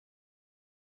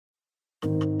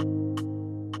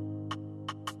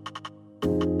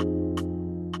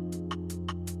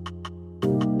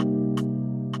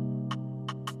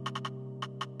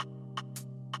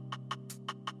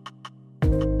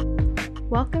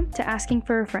Welcome to Asking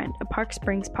for a Friend, a Park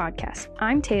Springs podcast.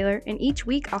 I'm Taylor, and each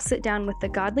week I'll sit down with the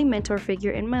godly mentor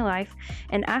figure in my life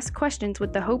and ask questions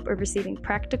with the hope of receiving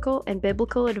practical and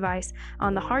biblical advice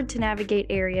on the hard-to-navigate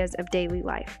areas of daily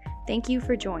life. Thank you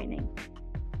for joining.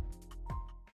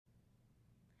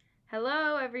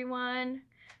 Hello, everyone.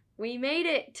 We made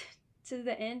it to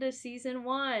the end of season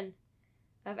 1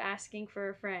 of Asking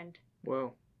for a Friend.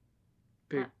 Whoa.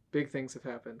 Big things have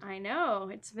happened. I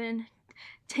know. It's been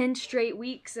 10 straight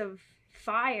weeks of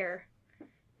fire.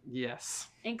 Yes.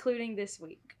 Including this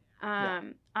week.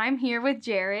 I'm here with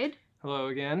Jared. Hello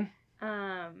again.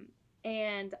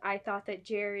 And I thought that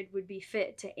Jared would be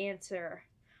fit to answer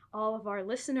all of our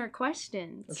listener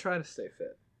questions. I'll try to stay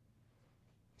fit.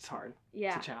 It's hard.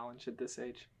 Yeah. It's a challenge at this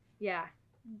age. Yeah.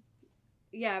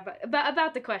 Yeah, but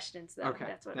about the questions, though. Okay,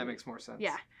 That's what that makes more sense.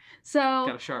 Yeah. So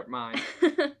got a sharp mind.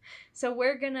 So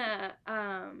we're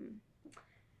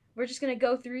just gonna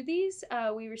go through these.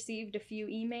 We received a few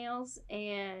emails,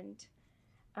 and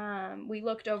we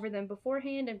looked over them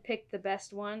beforehand and picked the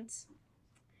best ones.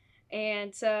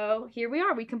 And so here we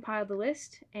are. We compiled the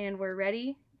list, and we're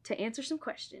ready to answer some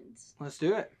questions. Let's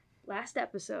do it. Last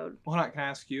episode. Hold on, can I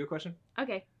ask you a question?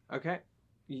 Okay. Okay.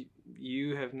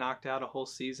 You have knocked out a whole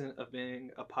season of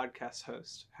being a podcast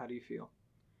host. How do you feel?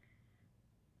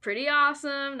 Pretty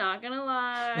awesome, not gonna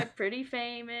lie. Pretty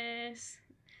famous.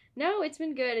 No, it's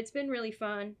been good. It's been really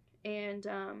fun. And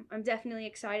I'm definitely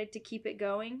excited to keep it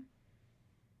going.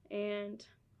 And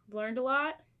I've learned a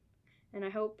lot. And I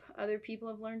hope other people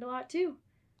have learned a lot too.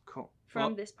 Cool.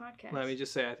 From this podcast. Let me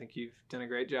just say, I think you've done a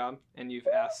great job. And you've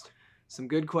asked some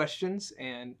good questions.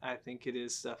 And I think it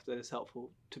is stuff that is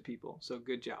helpful to people. So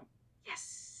good job.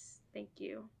 Yes. Thank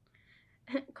you.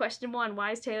 Question 1,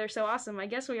 why is Taylor so awesome? I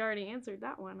guess we already answered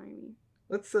that one. I mean,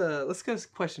 let's go to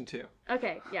question 2.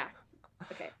 Okay, yeah.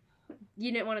 Okay.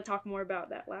 You didn't want to talk more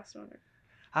about that last one? Or...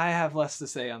 I have less to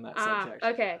say on that subject.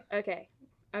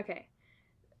 Okay.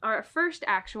 Our first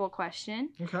actual question.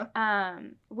 Okay.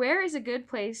 Where is a good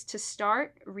place to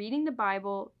start reading the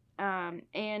Bible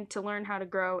and to learn how to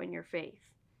grow in your faith?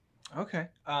 Okay.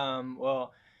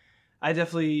 Well, I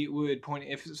definitely would point,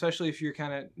 especially if you're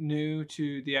kind of new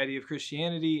to the idea of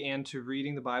Christianity and to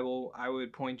reading the Bible, I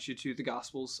would point you to the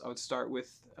Gospels. I would start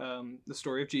with the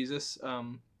story of Jesus,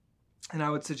 and I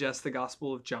would suggest the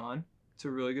Gospel of John. It's a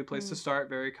really good place to start,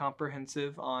 very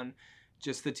comprehensive on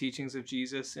just the teachings of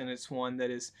Jesus, and it's one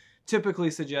that is typically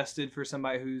suggested for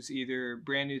somebody who's either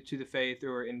brand new to the faith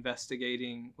or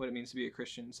investigating what it means to be a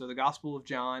Christian. So the Gospel of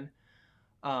John,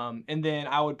 and then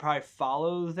I would probably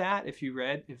follow that if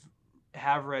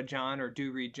have read John or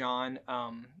do read John.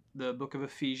 The book of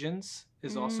Ephesians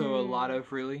is also a lot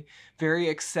of really very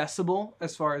accessible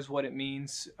as far as what it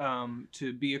means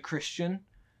to be a Christian.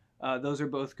 Those are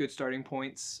both good starting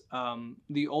points.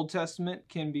 The Old Testament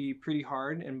can be pretty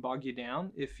hard and bog you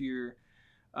down if you're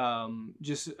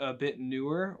just a bit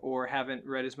newer or haven't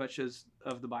read as much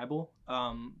of the Bible.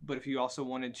 But if you also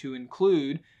wanted to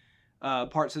include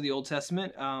parts of the Old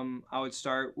Testament, I would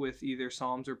start with either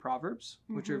Psalms or Proverbs,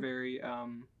 which are very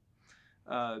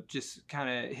just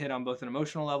kind of hit on both an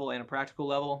emotional level and a practical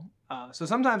level. So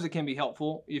sometimes it can be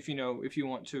helpful if you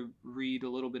want to read a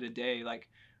little bit a day, like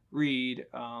read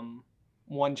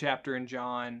one chapter in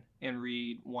John and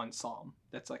read one Psalm.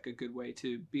 That's like a good way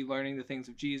to be learning the things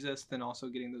of Jesus, then also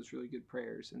getting those really good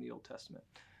prayers in the Old Testament.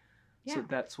 Yeah. So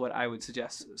that's what I would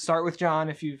suggest. Start with John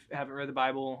if you haven't read the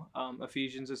Bible.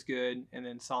 Ephesians is good. And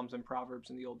then Psalms and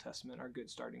Proverbs in the Old Testament are good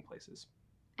starting places.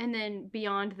 And then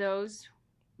beyond those,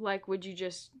 like, what do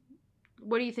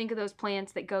you think of those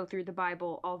plans that go through the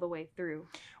Bible all the way through?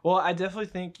 Well, I definitely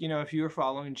think, if you are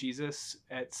following Jesus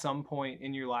at some point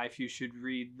in your life, you should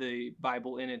read the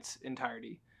Bible in its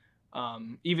entirety.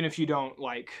 Even if you don't,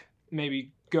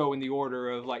 maybe go in the order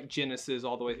of Genesis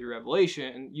all the way through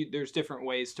Revelation. There's different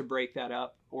ways to break that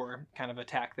up or kind of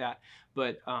attack that.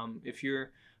 But if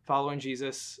you're following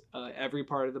Jesus, every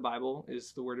part of the Bible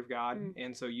is the Word of God,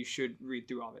 and so you should read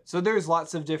through all of it. So there's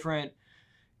lots of different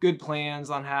good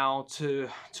plans on how to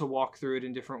walk through it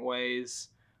in different ways,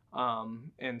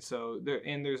 and so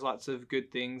there's lots of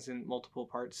good things in multiple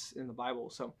parts in the Bible.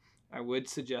 So I would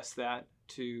suggest that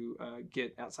to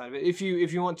get outside of it. If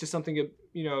you want to something,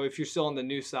 if you're still on the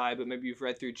new side, but maybe you've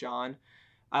read through John,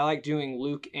 I like doing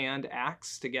Luke and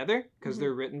Acts together because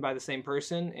they're written by the same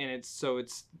person, and it's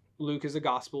Luke is a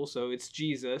gospel, so it's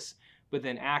Jesus, but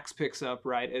then Acts picks up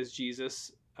right as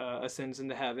Jesus ascends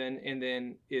into heaven, and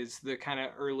then is the kind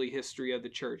of early history of the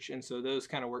church, and so those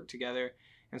kind of work together,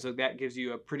 and so that gives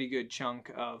you a pretty good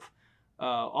chunk of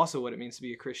also what it means to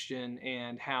be a Christian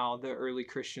and how the early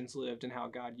Christians lived and how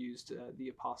God used the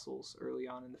apostles early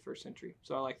on in the first century.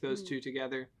 So I like those two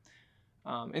together.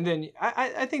 And then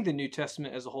I think the New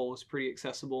Testament as a whole is pretty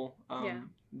accessible.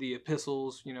 The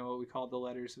epistles, what we call the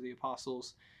letters of the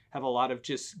apostles, have a lot of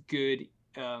just good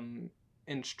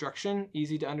instruction,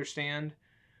 easy to understand.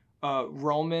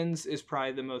 Romans is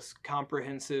probably the most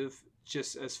comprehensive,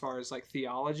 just as far as like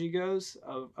theology goes,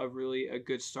 of really a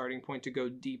good starting point to go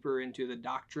deeper into the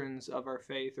doctrines of our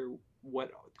faith or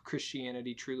what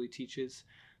Christianity truly teaches.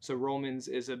 So Romans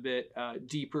is a bit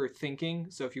deeper thinking.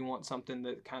 So if you want something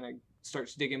that kind of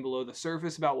starts digging below the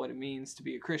surface about what it means to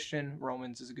be a Christian,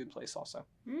 Romans is a good place also.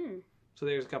 So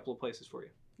there's a couple of places for you.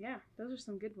 Yeah, those are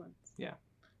some good ones. Yeah.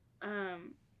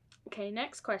 Okay,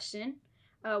 next question.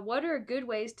 What are good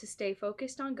ways to stay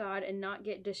focused on God and not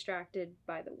get distracted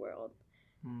by the world?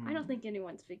 I don't think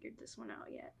anyone's figured this one out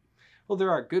yet. Well, there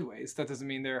are good ways. That doesn't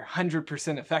mean they're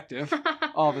 100% effective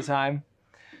all the time.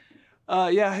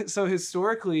 So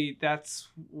historically, that's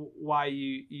why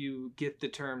you get the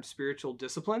term spiritual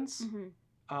disciplines,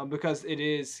 because it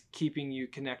is keeping you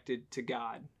connected to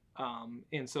God.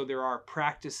 And so there are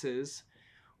practices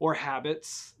or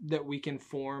habits that we can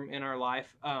form in our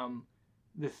life.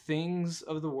 The things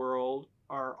of the world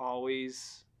are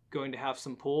always going to have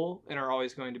some pull and are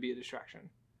always going to be a distraction.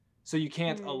 So you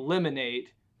can't eliminate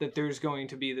that there's going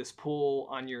to be this pull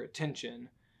on your attention.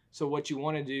 So what you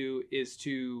want to do is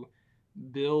to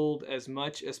build as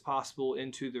much as possible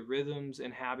into the rhythms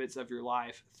and habits of your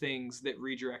life, things that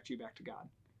redirect you back to God.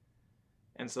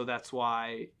 And so that's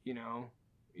why,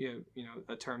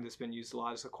 a term that's been used a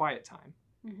lot is a quiet time.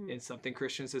 It's something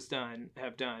Christians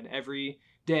have done. Every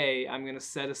day, I'm going to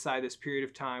set aside this period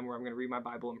of time where I'm going to read my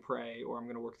Bible and pray, or I'm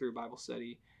going to work through a Bible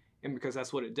study. And because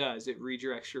that's what it does, it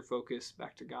redirects your focus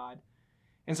back to God.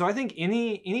 And so I think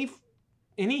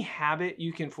any habit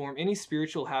you can form, any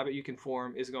spiritual habit you can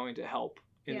form is going to help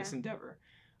in this endeavor.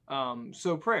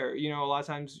 So prayer, a lot of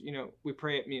times, we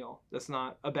pray at meal. That's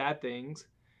not a bad thing,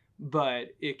 but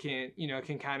it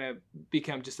can kind of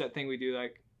become just that thing we do,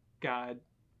 like, God,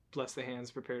 bless the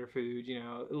hands, prepare the food,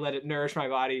 let it nourish my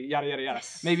body, yada, yada, yada.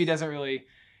 Yes. Maybe it doesn't really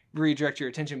redirect your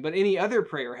attention, but any other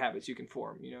prayer habits you can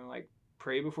form, like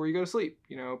pray before you go to sleep,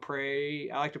 I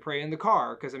like to pray in the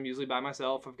car because I'm usually by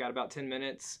myself. I've got about 10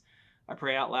 minutes. I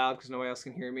pray out loud because nobody else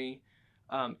can hear me.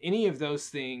 Any of those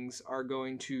things are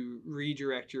going to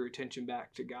redirect your attention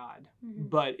back to God,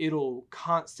 but it'll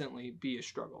constantly be a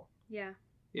struggle. Yeah.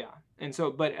 Yeah. And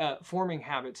so, but forming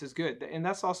habits is good. And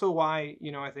that's also why,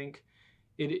 I think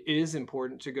it is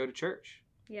important to go to church.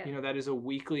 Yeah. That is a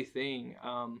weekly thing.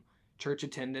 Church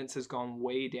attendance has gone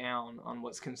way down on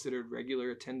what's considered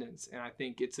regular attendance. And I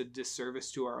think it's a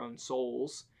disservice to our own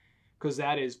souls, because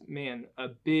that is, a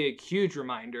big, huge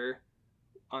reminder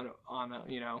on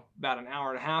about an hour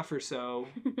and a half or so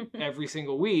every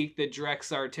single week that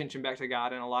directs our attention back to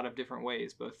God in a lot of different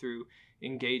ways, both through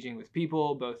engaging with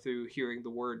people, both through hearing the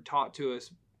word taught to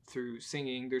us, through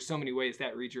singing. There's so many ways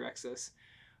that redirects us.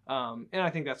 And I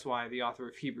think that's why the author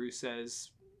of Hebrews says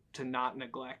to not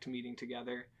neglect meeting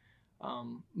together.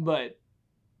 But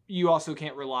you also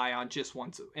can't rely on just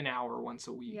an hour once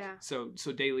a week. Yeah. So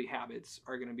daily habits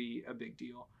are going to be a big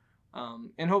deal.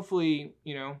 And hopefully,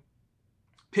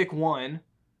 pick one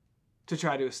to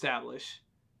try to establish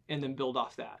and then build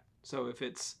off that. So if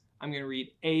it's, I'm going to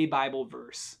read a Bible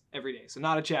verse every day. So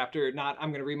not a chapter, not I'm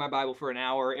going to read my Bible for an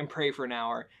hour and pray for an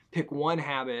hour. Pick one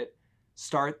habit,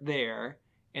 start there.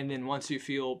 And then once you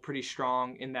feel pretty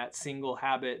strong in that single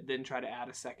habit, then try to add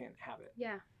a second habit.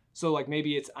 Yeah. So like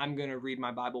maybe it's I'm going to read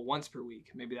my Bible once per week.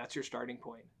 Maybe that's your starting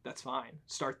point. That's fine.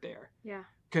 Start there. Yeah.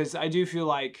 Because I do feel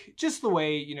like just the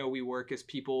way, we work as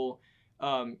people,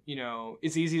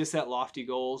 it's easy to set lofty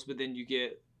goals, but then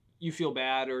you feel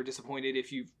bad or disappointed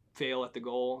if you fail at the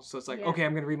goal. So it's like, okay,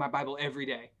 I'm going to read my Bible every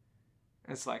day.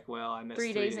 And it's like, well, I missed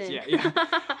 3 days. In. Yeah.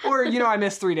 Or, I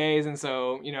missed 3 days. And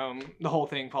so, the whole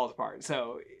thing falls apart.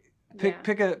 So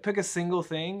pick a single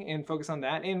thing and focus on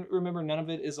that. And remember, none of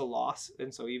it is a loss.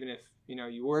 And so even if,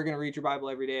 you were going to read your Bible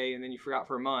every day and then you forgot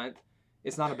for a month,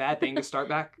 it's not a bad thing to start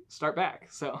back.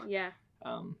 So,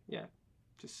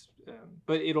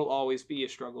 but it'll always be a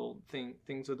struggle.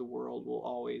 Things of the world will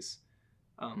always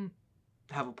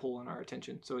have a pull on our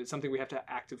attention. So it's something we have to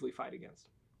actively fight against.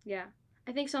 Yeah.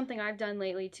 I think something I've done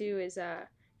lately too is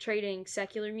trading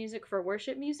secular music for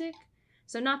worship music.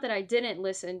 So not that I didn't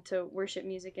listen to worship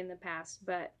music in the past,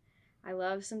 but I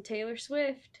love some Taylor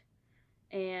Swift.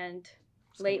 And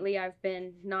lately I've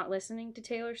been not listening to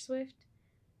Taylor Swift,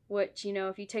 which,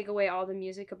 if you take away all the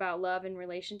music about love and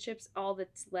relationships, all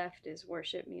that's left is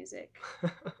worship music.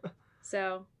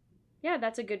 So yeah,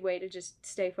 that's a good way to just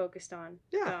stay focused on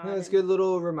God. No, it's good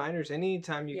little reminders.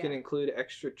 Anytime you can Yeah. include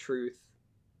extra truth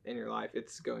in your life,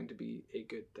 it's going to be a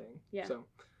good thing. Yeah. So,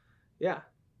 yeah,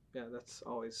 that's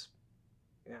always,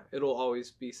 it'll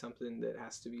always be something that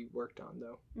has to be worked on,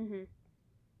 though. Mm-hmm.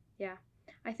 Yeah,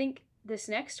 I think this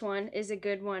next one is a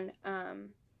good one.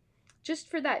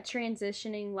 Just for that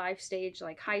transitioning life stage,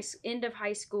 like end of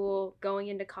high school, going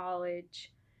into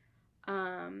college.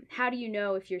 How do you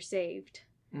know if you're saved?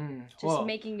 Just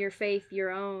making your faith your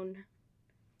own.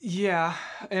 Yeah,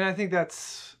 and I think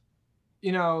that's,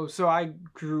 so I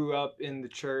grew up in the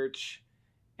church,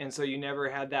 and so you never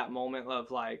had that moment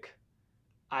of like,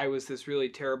 I was this really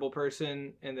terrible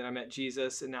person, and then I met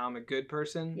Jesus, and now I'm a good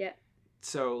person. Yeah.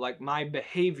 So like my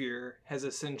behavior has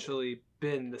essentially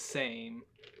been the same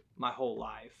my whole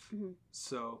life. Mm-hmm.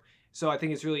 So I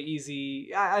think it's really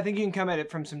easy. I think you can come at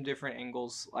it from some different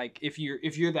angles. Like if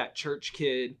you're that church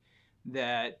kid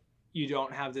that you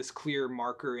don't have this clear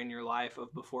marker in your life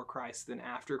of before Christ than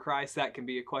after Christ, that can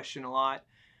be a question a lot.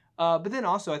 But then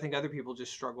also I think other people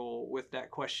just struggle with that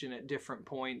question at different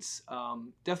points.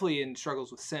 Definitely in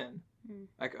struggles with sin.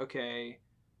 Like, okay,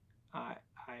 I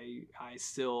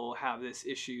still have this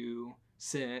issue,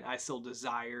 sin. I still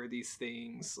desire these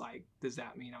things. Like, does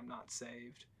that mean I'm not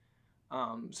saved?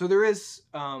 So there is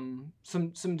some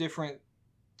different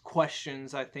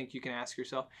questions I think you can ask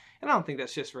yourself, and I don't think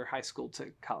that's just for high school to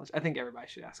college. I think everybody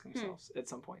should ask themselves at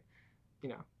some point.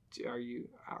 Are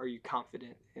you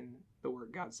confident in the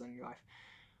work God's done in your life?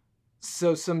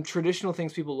 So some traditional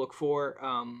things people look for,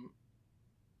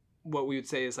 what we would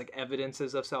say is like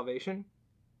evidences of salvation.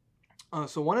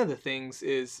 So one of the things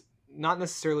is not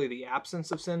necessarily the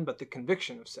absence of sin, but the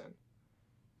conviction of sin.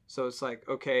 So it's like,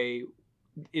 okay,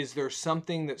 is there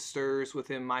something that stirs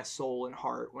within my soul and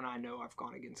heart when I know I've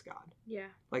gone against God? Yeah.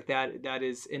 Like that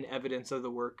is an evidence of the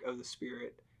work of the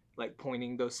Spirit, like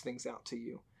pointing those things out to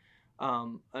you.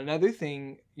 Another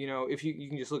thing, if you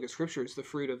can just look at Scripture, it's the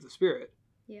fruit of the Spirit.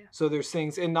 Yeah. So there's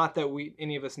things, and not that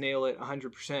any of us nail it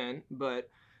 100%, but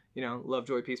love,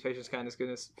 joy, peace, patience, kindness,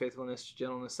 goodness, faithfulness,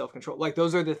 gentleness, self-control. Like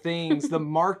those are the things, the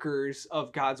markers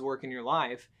of God's work in your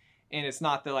life. And it's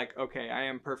not that like, okay, I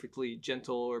am perfectly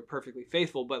gentle or perfectly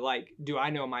faithful, but like, do I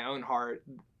know in my own heart,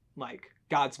 like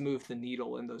God's moved the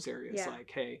needle in those areas? Yeah.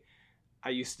 Like, hey,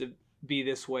 I used to be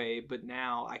this way, but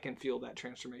now I can feel that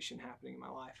transformation happening in my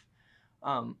life.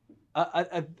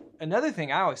 Another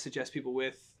thing I always suggest people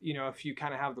with, if you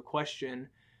kind of have the question,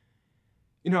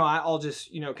 I'll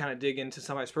just, kind of dig into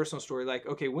somebody's personal story. Like,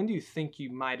 okay, when do you think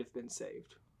you might have been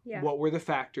saved? Yeah. What were the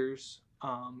factors?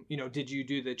 Did you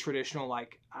do the traditional,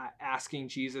 like, asking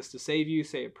Jesus to save you,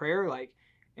 say a prayer, like,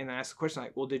 and then ask the question,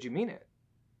 like, well, did you mean it?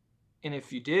 And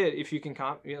if you did, if you can,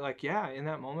 like, yeah, in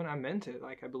that moment, I meant it.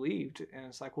 Like, I believed. And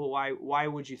it's like, well, why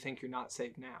would you think you're not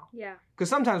saved now? Yeah. Because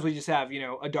sometimes we just have,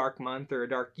 a dark month or a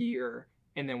dark year,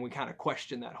 and then we kind of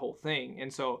question that whole thing.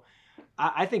 And so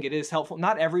I think it is helpful.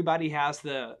 Not everybody has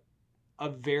a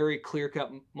very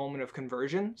clear-cut moment of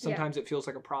conversion. Sometimes it feels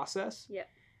like a process. Yeah.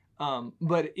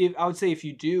 But I would say if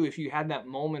you had that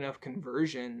moment of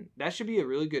conversion, that should be a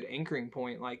really good anchoring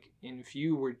point. Like, and if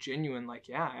you were genuine, like,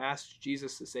 yeah, I asked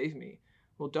Jesus to save me.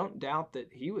 Well, don't doubt that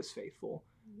he was faithful.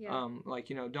 Yeah.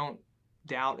 Don't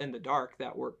doubt in the dark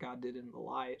that work God did in the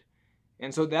light.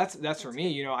 And so that's for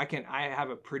me, I have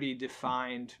a pretty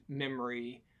defined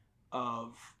memory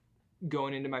of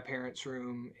going into my parents'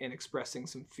 room and expressing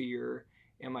some fear,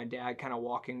 and my dad kind of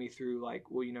walking me through like,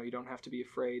 well, you don't have to be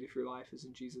afraid if your life is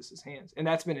in Jesus's hands. And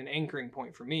that's been an anchoring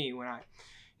point for me when I,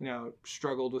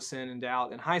 struggled with sin and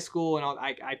doubt in high school, and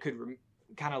I could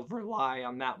kind of rely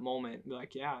on that moment, be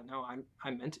like, yeah, no,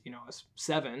 I meant it. I was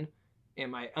 7,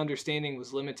 and my understanding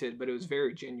was limited, but it was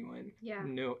very genuine. Yeah.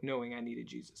 Knowing I needed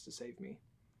Jesus to save me.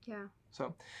 Yeah.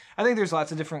 So I think there's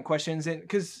lots of different questions, and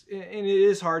it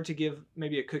is hard to give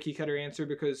maybe a cookie cutter answer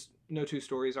because no two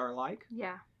stories are alike.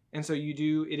 Yeah. And so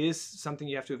it is something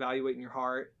you have to evaluate in your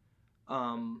heart.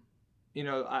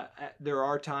 There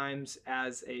are times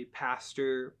as a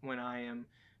pastor when I am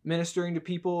ministering to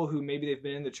people who maybe they've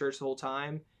been in the church the whole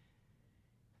time,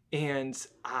 and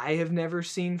I have never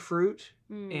seen fruit.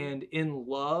 And in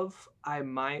love, I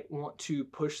might want to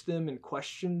push them and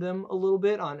question them a little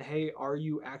bit on, hey, are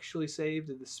you actually saved?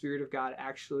 Did the Spirit of God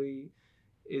actually,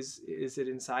 is it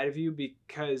inside of you?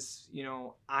 Because,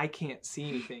 I can't see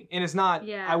anything. And it's not,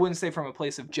 I wouldn't say from a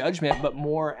place of judgment, but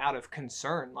more out of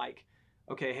concern. Like,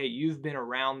 okay, hey, you've been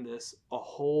around this a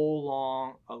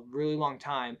really long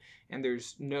time, and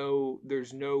there's no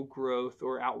growth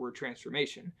or outward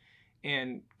transformation.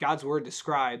 And God's word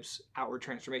describes outward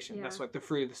transformation. Yeah. That's like the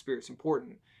fruit of the Spirit's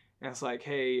important. And it's like,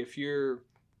 hey, if you're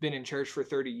been in church for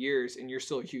 30 years and you're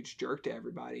still a huge jerk to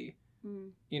everybody,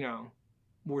 you know,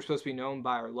 we're supposed to be known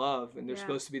by our love, and there's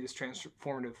supposed to be this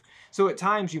transformative. So at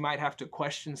times you might have to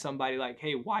question somebody like,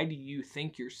 hey, why do you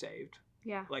think you're saved?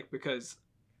 Yeah. Like, because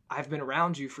I've been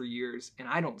around you for years and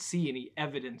I don't see any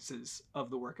evidences of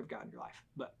the work of God in your life.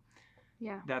 But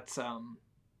yeah, that's,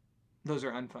 those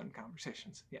are unfun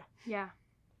conversations. Yeah. Yeah.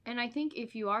 And I think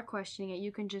if you are questioning it,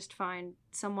 you can just find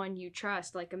someone you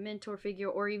trust, like a mentor figure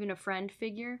or even a friend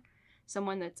figure,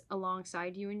 someone that's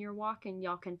alongside you in your walk, and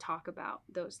y'all can talk about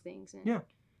those things and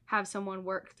have someone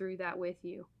work through that with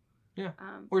you. Yeah.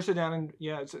 Or sit down and,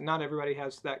 it's not everybody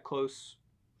has that close,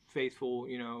 faithful,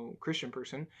 you know, Christian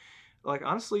person. Like,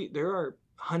 honestly, there are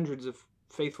hundreds of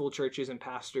faithful churches and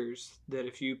pastors that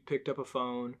if you picked up a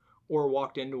phone or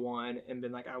walked into one and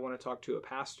been like, I want to talk to a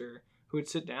pastor, who would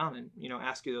sit down and, you know,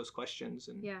 ask you those questions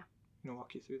and, you know,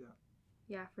 walk you through that.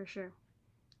 Yeah, for sure.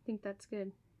 I think that's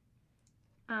good.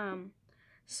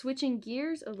 Switching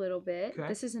gears a little bit. Okay.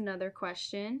 This is another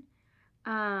question.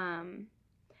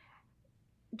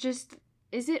 Just,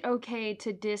 is it okay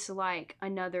to dislike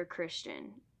another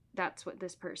Christian? That's what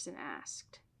this person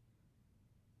asked.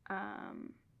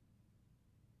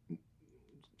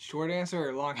 Short answer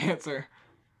or long answer?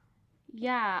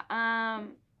 Yeah,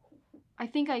 I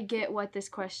think I get what this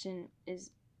question is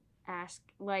asked.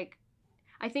 Like,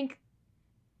 I think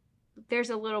there's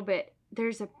a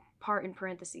part in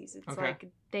parentheses. It's like,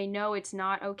 they know it's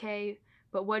not okay,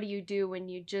 but what do you do when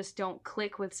you just don't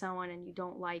click with someone and you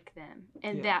don't like them?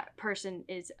 And that person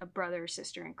is a brother or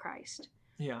sister in Christ.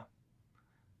 Yeah.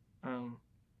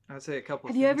 I'd say a couple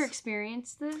of things. Have you ever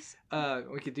experienced this?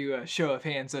 We could do a show of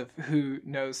hands of who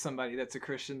knows somebody that's a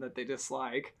Christian that they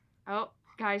dislike. Oh,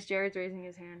 guys, Jared's raising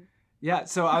his hand. Yeah,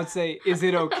 so I would say, is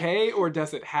it okay or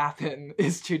does it happen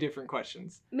is two different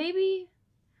questions. Maybe,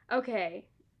 okay,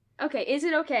 is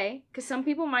it okay? Because some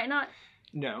people might not.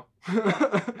 No.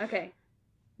 Okay,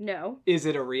 no. Is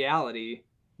it a reality?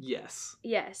 Yes.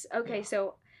 Yes, okay,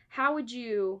 so how would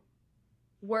you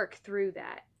work through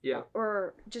that? Yeah.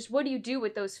 Or just what do you do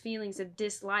with those feelings of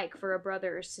dislike for a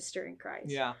brother or sister in Christ?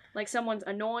 Yeah. Like someone's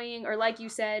annoying, or like you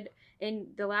said in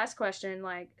the last question,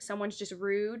 like someone's just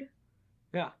rude.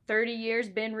 Yeah. 30 years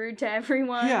been rude to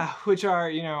everyone. Yeah, which are,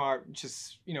 you know, are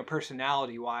just, you know,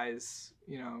 personality-wise,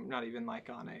 you know, not even like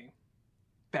on a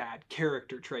bad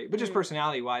character trait, but just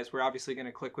personality-wise, we're obviously going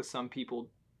to click with some people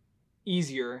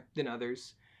easier than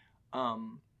others.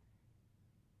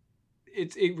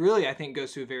 It really, I think,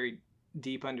 goes to a very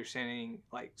deep understanding,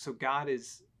 like, so God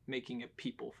is making a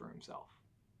people for himself.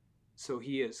 So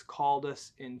he has called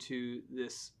us into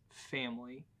this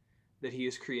family that he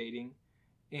is creating.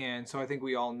 And so I think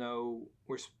we all know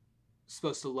we're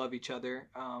supposed to love each other.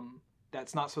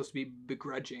 That's not supposed to be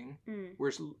begrudging.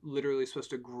 We're literally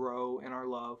supposed to grow in our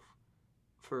love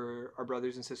for our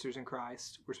brothers and sisters in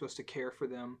Christ. We're supposed to care for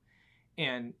them.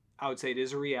 And I would say it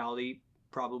is a reality.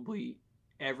 Probably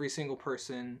every single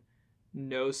person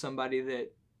knows somebody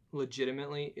that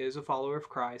legitimately is a follower of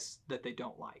Christ that they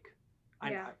don't like.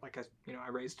 I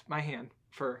raised my hand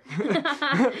for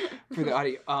for the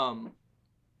audio.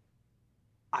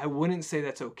 I wouldn't say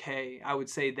that's okay. I would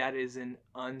say that is an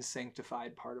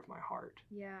unsanctified part of my heart.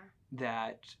 Yeah.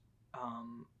 That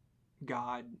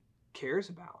God cares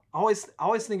about. I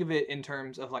always think of it in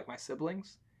terms of like my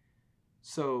siblings.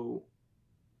 So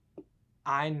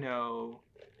I know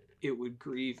it would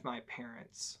grieve my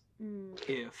parents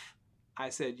if I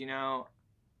said, you know,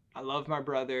 I love my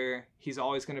brother. He's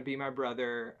always going to be my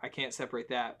brother. I can't separate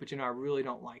that. But, you know, I really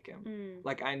don't like him.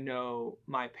 Like, I know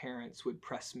my parents would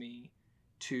press me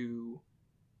to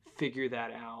figure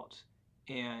that out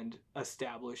and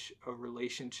establish a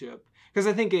relationship. Because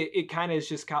I think it kind of is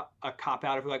just a cop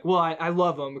out of like, well, I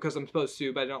love him because I'm supposed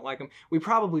to, but I don't like him. We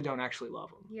probably don't actually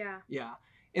love him. Yeah. Yeah.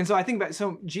 And so I think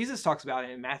so Jesus talks about it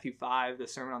in Matthew 5, the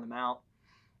Sermon on the Mount,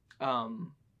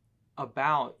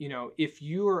 about, you know, if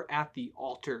you are at the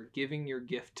altar giving your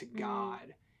gift to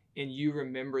God and you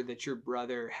remember that your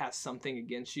brother has something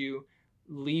against you,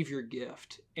 leave your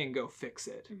gift and go fix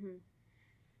it.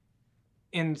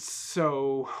 And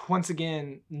so, once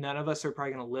again, none of us are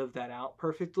probably going to live that out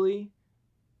perfectly.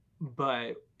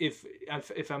 But if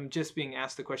I'm just being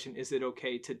asked the question, is it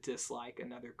okay to dislike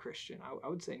another Christian? I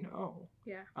would say no.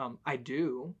 Yeah. I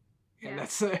do. And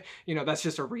that's, you know, that's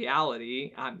just a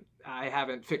reality. I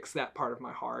haven't fixed that part of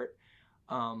my heart.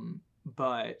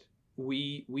 But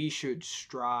we should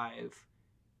strive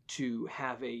to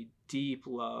have a deep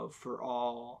love for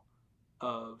all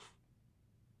of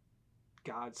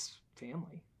God's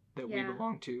family that we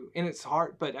belong to. And it's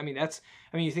hard, but I mean,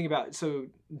 you think about, so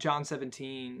John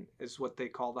 17 is what they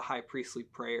call the high priestly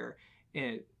prayer.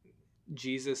 And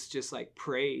Jesus just like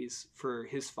prays for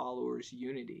his followers'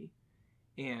 unity.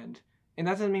 And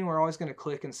that doesn't mean we're always going to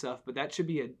click and stuff, but that should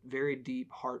be a very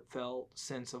deep, heartfelt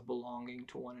sense of belonging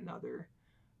to one another.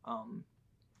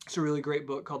 It's a really great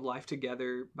book called Life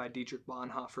Together by Dietrich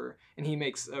Bonhoeffer, and he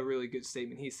makes a really good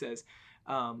statement. He says,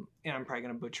 and I'm probably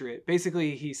going to butcher it.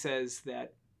 Basically, he says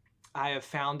that I have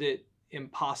found it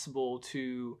impossible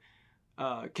to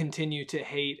continue to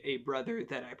hate a brother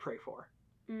that I pray for.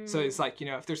 So it's like,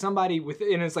 if there's somebody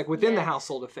within the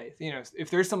household of faith, if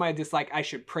there's somebody that's like, I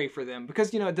should pray for them,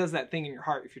 because, it does that thing in your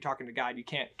heart. If you're talking to God, you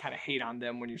can't kind of hate on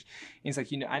them when it's like,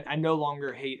 I no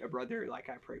longer hate a brother like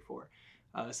I pray for,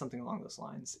 something along those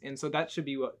lines. And so that should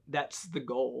be that's the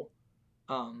goal.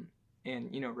 And,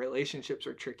 relationships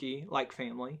are tricky, like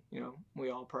family. We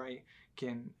all probably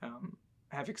can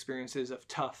have experiences of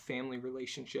tough family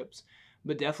relationships,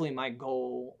 but definitely my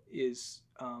goal is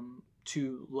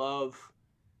to love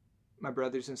my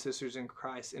brothers and sisters in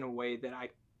Christ in a way that I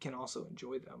can also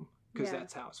enjoy them, because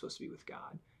that's how it's supposed to be with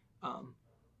God.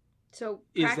 So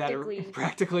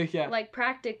practically, yeah. Like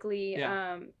practically,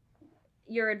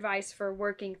 your advice for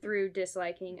working through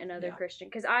disliking another Christian,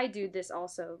 because I do this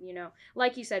also.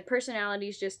 Like you said,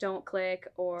 personalities just don't click,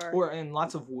 and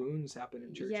lots of wounds happen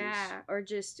in churches. Yeah, or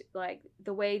just like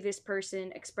the way this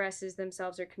person expresses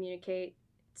themselves or communicate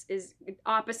is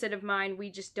opposite of mine. We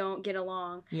just don't get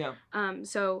along. Yeah.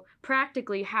 So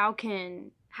practically, how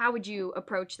would you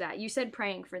approach that? You said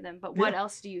praying for them, but what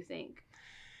else do you think?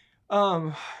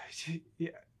 Yeah.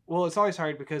 Well, it's always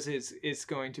hard because it's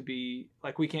going to be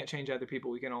like, we can't change other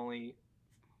people. We can only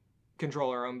control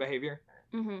our own behavior.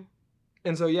 Mm-hmm.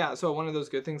 And so one of those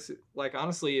good things, like,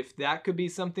 honestly, if that could be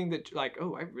something that, like,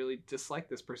 oh, I really dislike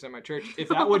this person at my church, if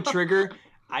that would trigger,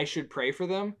 I should pray for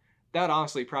them, that would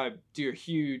honestly probably do a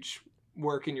huge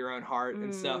work in your own heart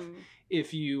and stuff.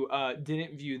 If you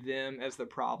didn't view them as the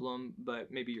problem,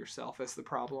 but maybe yourself as the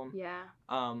problem. Yeah.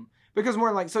 Because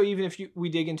more like, so even if we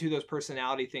dig into those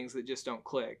personality things that just don't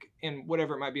click, and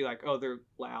whatever it might be, like, oh, they're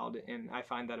loud and I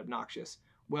find that obnoxious.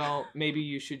 Well, maybe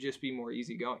you should just be more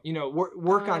easygoing.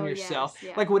 Work on yourself.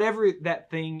 Yes, yeah. Like, whatever that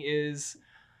thing is.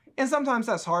 And sometimes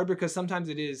that's hard because sometimes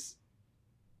it is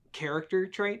character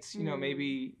traits.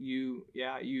 Maybe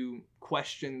you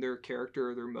question their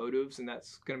character or their motives, and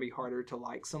that's going to be harder to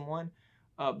like someone.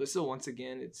 But still, once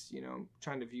again, it's,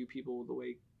 trying to view people the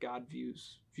way God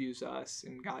views us,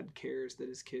 and God cares that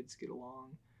his kids get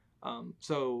along.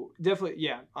 So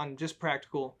definitely, on just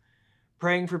practical,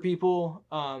 praying for people,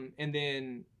 and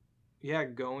then,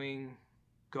 going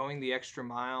the extra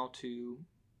mile to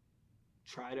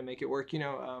try to make it work.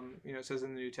 It says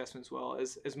in the New Testament as well,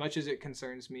 as much as it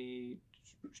concerns me,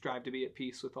 strive to be at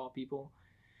peace with all people.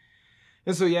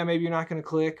 And so, maybe you're not going to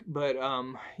click, but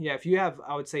if you have,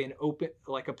 I would say,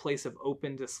 a place of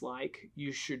open dislike,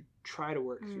 you should try to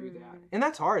work through that. And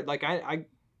that's hard. Like, I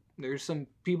there's some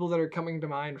people that are coming to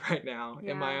mind right now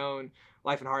in my own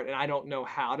life and heart, and I don't know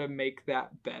how to make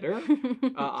that better,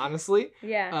 honestly.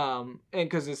 Yeah. And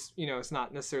because it's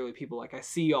not necessarily people like I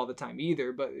see all the time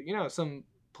either, but some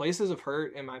places of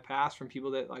hurt in my past from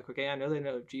people that, like, okay, I know they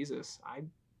know Jesus, I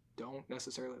don't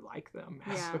necessarily like them.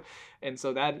 Yeah. And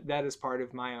so that is part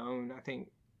of my own, I think,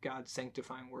 God's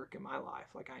sanctifying work in my life.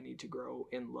 Like, I need to grow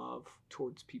in love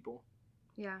towards people.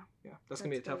 Yeah. That's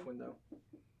gonna be a tough one, though.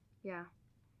 Yeah.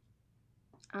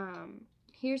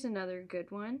 Here's another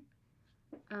good one.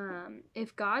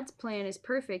 If God's plan is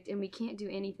perfect and we can't do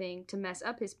anything to mess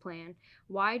up his plan,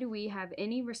 why do we have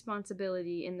any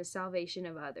responsibility in the salvation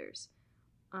of others?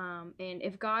 And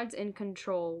if God's in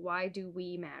control, why do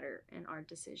we matter and our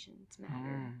decisions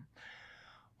matter?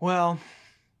 Well,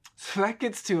 so that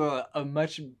gets to a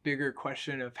much bigger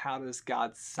question of how does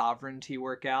God's sovereignty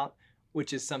work out,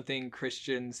 which is something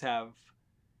Christians have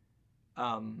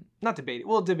not debated.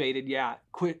 Well, debated, yeah.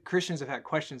 Christians have had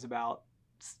questions about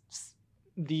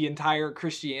the entire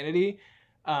Christianity.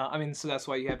 So that's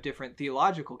why you have different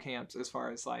theological camps as far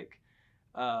as, like,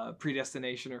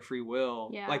 predestination or free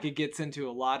will. Like, it gets into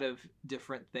a lot of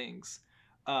different things.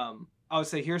 I would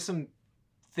say here's some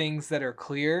things that are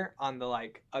clear on the,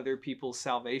 like, other people's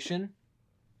salvation.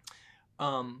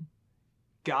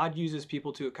 God uses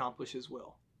people to accomplish his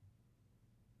will.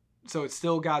 So it's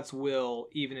still God's will,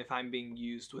 even if I'm being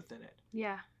used within it.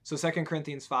 Yeah. So 2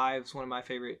 Corinthians 5 is one of my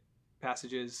favorite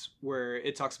passages, where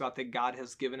it talks about that God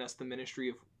has given us the ministry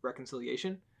of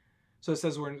reconciliation. So it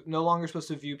says we're no longer supposed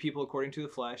to view people according to the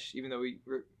flesh, even though we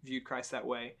viewed Christ that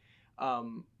way.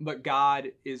 But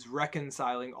God is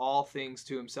reconciling all things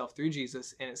to himself through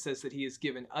Jesus. And it says that he has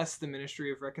given us the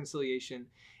ministry of reconciliation.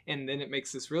 And then it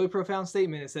makes this really profound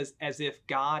statement. It says, as if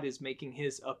God is making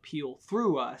his appeal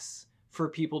through us for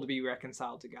people to be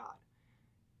reconciled to God.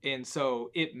 And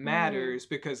so it matters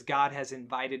because God has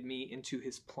invited me into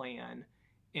his plan.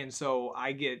 And so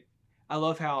I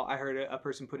love how I heard a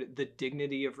person put it, the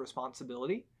dignity of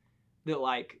responsibility, that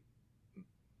like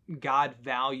God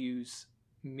values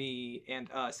me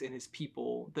and us and his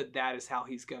people, that is how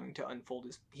he's going to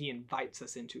unfold he invites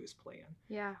us into his plan.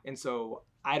 Yeah. And so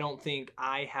I don't think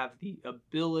I have the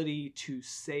ability to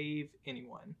save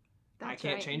anyone. I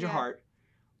can't change a heart,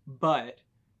 but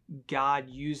God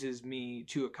uses me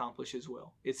to accomplish his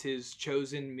will. It's his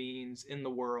chosen means in the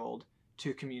world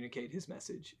to communicate his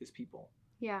message, his people.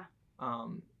 Yeah.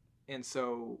 And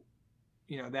so,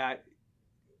 that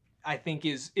I think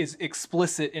is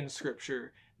explicit in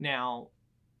scripture. Now,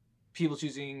 people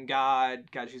choosing God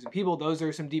choosing people, those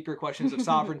are some deeper questions of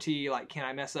sovereignty. Like, can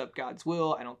I mess up God's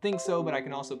will? I don't think so, but I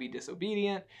can also be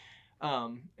disobedient.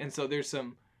 And so there's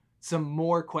some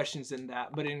more questions in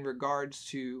that. But in regards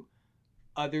to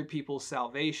other people's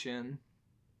salvation,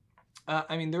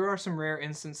 there are some rare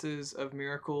instances of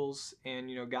miracles and,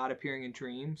 God appearing in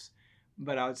dreams.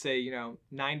 But I would say,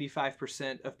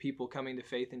 95% of people coming to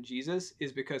faith in Jesus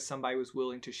is because somebody was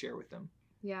willing to share with them.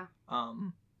 Yeah.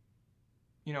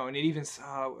 And it even,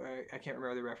 I can't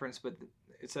remember the reference, but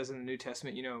it says in the New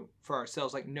Testament, for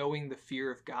ourselves, like knowing the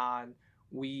fear of God,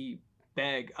 we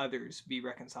beg others be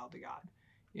reconciled to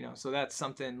God. So that's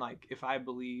something like, if I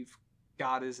believe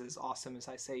God is as awesome as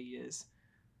I say he is,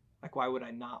 like, why would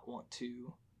I not want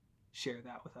to share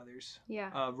that with others?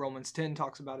 Yeah. Romans 10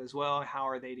 talks about as well, how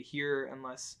are they to hear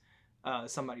unless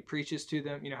somebody preaches to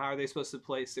them? How are they supposed to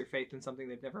place their faith in something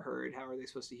they've never heard? How are they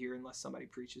supposed to hear unless somebody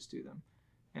preaches to them?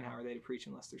 And how are they to preach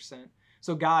unless they're sent?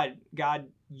 So God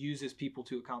uses people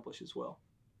to accomplish his will.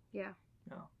 Yeah.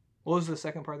 What was the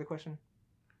second part of the question?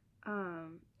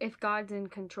 If God's in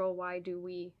control, why do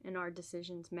we and our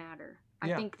decisions matter?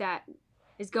 Yeah. I think that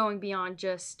is going beyond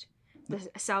just the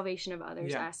salvation of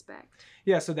others aspect.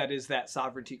 Yeah, so that is that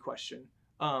sovereignty question.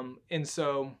 And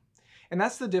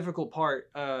that's the difficult part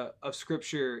of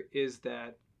scripture, is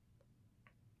that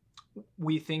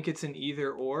we think it's an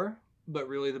either or, but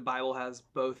really the Bible has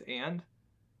both and.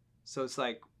 So it's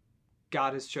like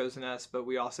God has chosen us, but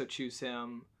we also choose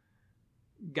him.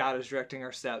 God is directing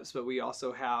our steps, but we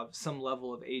also have some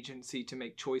level of agency to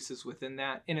make choices within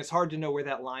that. And it's hard to know where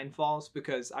that line falls,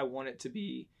 because I want it to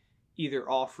be either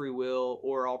all free will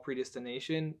or all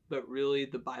predestination, but really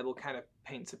the Bible kind of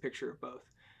paints a picture of both.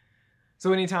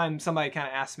 So anytime somebody kind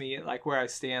of asks me like where I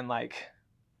stand, like,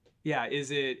 yeah,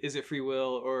 is it free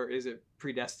will or is it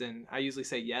predestined? I usually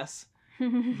say yes,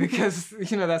 because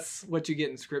that's what you get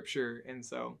in scripture. And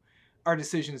so our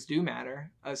decisions do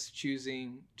matter. Us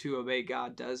choosing to obey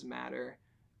God does matter.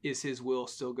 Is his will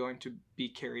still going to be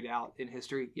carried out in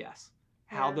history? Yes.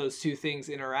 Yeah. How those two things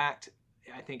interact,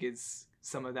 I think is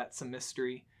some of that's a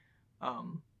mystery.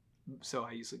 So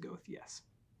I usually go with yes.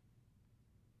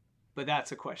 But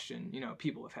that's a question,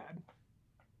 people have had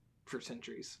for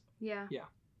centuries. Yeah. Yeah.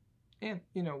 And,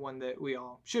 one that we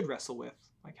all should wrestle with.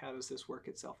 Like, how does this work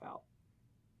itself out?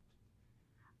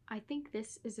 I think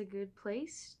this is a good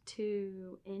place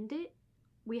to end it.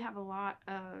 We have a lot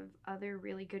of other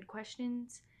really good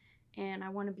questions, and I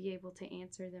want to be able to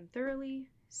answer them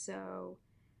thoroughly. So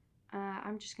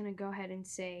I'm just going to go ahead and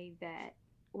say that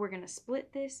we're going to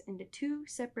split this into 2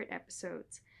 separate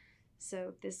episodes.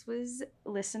 So this was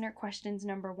listener questions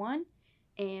number 1,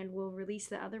 and we'll release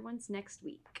the other ones next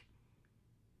week.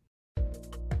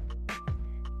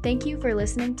 Thank you for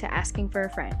listening to Asking for a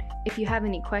Friend. If you have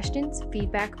any questions,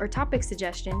 feedback, or topic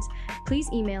suggestions,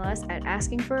 please email us at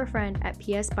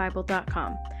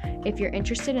askingforafriend@psbible.com. If you're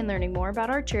interested in learning more about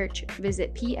our church,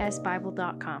 visit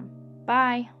psbible.com.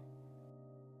 Bye!